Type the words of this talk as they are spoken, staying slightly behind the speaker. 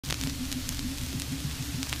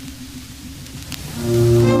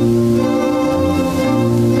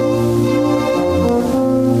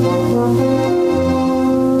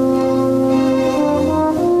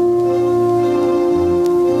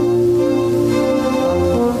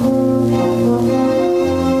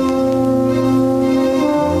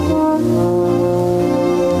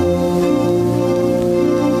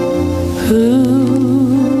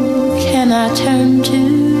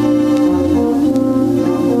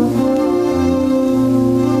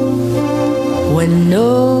when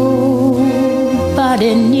nobody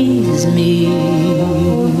needs me.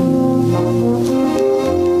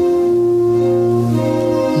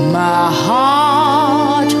 My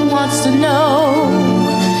heart wants to know,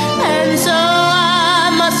 and so I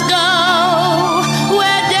must go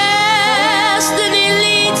where destiny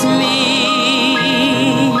leads me,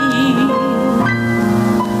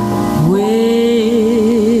 with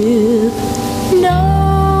no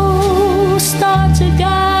star to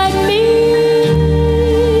guide me,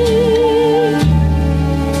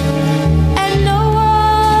 and no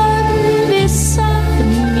one beside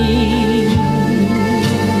me.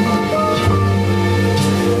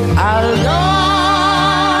 I'll go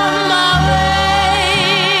on my way,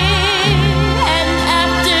 and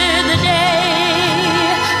after the day,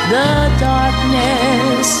 the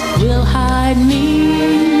darkness will hide me,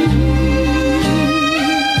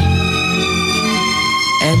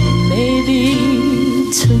 and maybe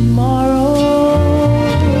tomorrow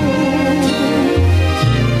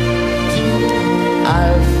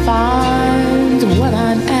I'll find what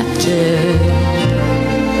I'm after.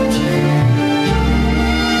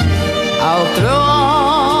 I'll throw